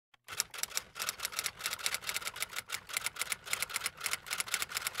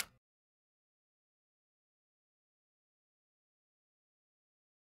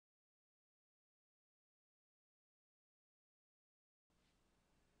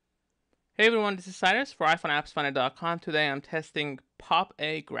Hey everyone, this is Cyrus for iPhoneAppsFinder.com. Today I'm testing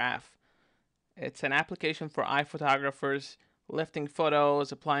PopAGraph. It's an application for iPhotographers, lifting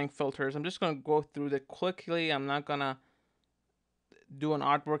photos, applying filters. I'm just going to go through it quickly. I'm not going to do an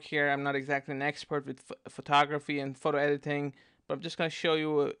artwork here. I'm not exactly an expert with photography and photo editing, but I'm just going to show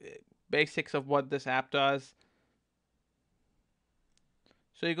you basics of what this app does.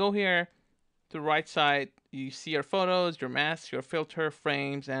 So you go here to the right side, you see your photos, your masks, your filter,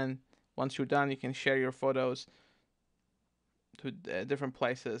 frames, and once you're done, you can share your photos to different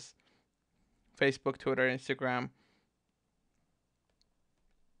places. Facebook, Twitter, Instagram.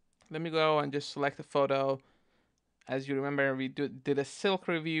 Let me go and just select a photo. As you remember, we did a silk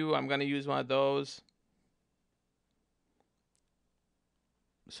review. I'm going to use one of those.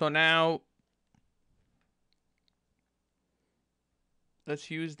 So now, let's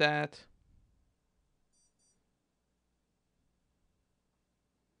use that.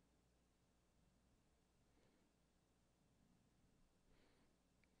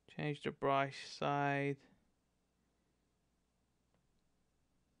 Change the brush side.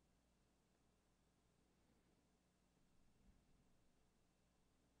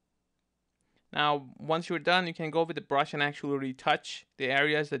 Now, once you're done, you can go with the brush and actually retouch the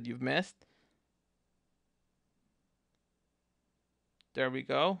areas that you've missed. There we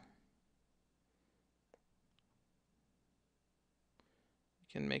go. You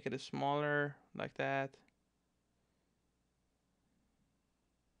can make it a smaller like that.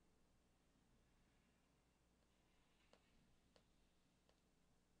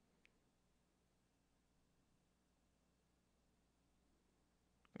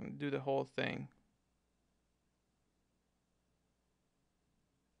 And do the whole thing.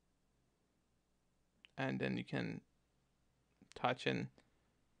 And then you can touch and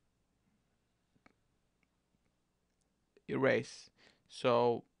erase.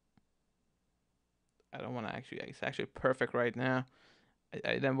 So I don't want to actually, it's actually perfect right now.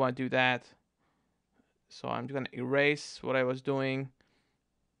 I didn't want to do that. So I'm going to erase what I was doing.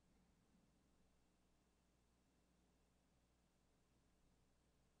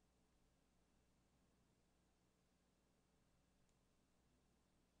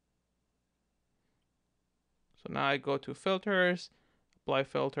 So now I go to filters, apply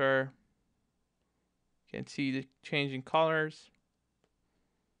filter. You can see the changing colors.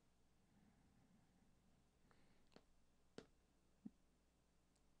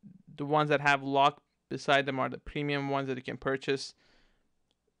 The ones that have lock beside them are the premium ones that you can purchase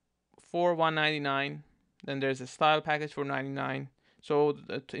for $199. Then there's a style package for $99. So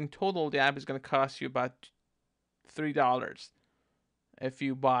in total, the app is going to cost you about $3 if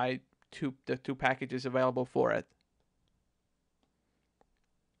you buy the two packages available for it.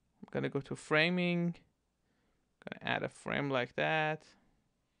 I'm going to go to framing. I'm going to add a frame like that.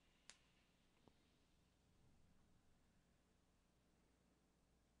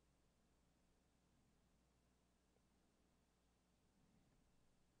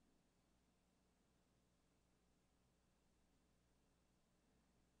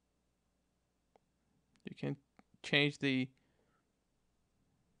 You can change the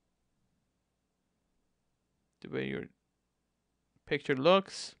way your picture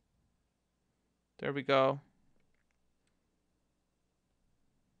looks. There we go.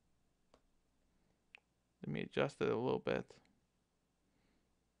 Let me adjust it a little bit.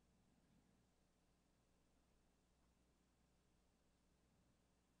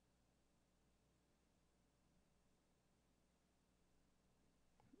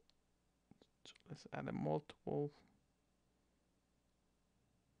 So let's add a multiple.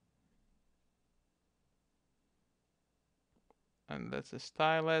 And let's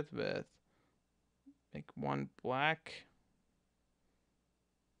style it with, make one black.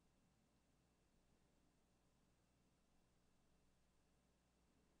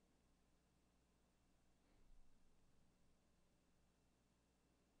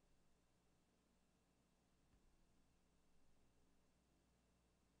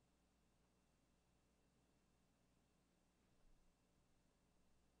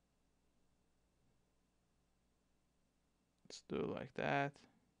 Let's do it like that.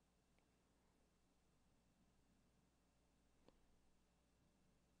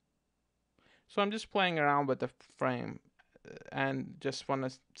 So I'm just playing around with the frame and just want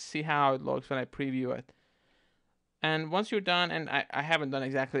to see how it looks when I preview it. And once you're done, and I haven't done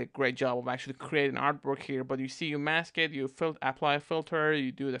exactly a great job of actually creating artwork here, but you see you mask it, you apply a filter,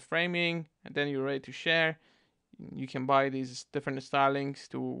 you do the framing, and then you're ready to share. You can buy these different stylings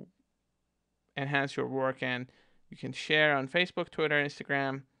to enhance your work, and you can share on Facebook, Twitter,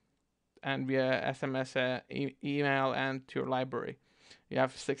 Instagram, and via SMS, email, and to your library. You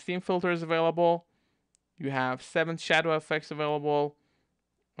have 16 filters available. You have 7 shadow effects available.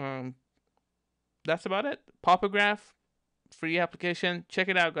 That's about it. PopAGraph, free application. Check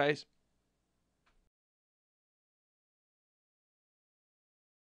it out, guys.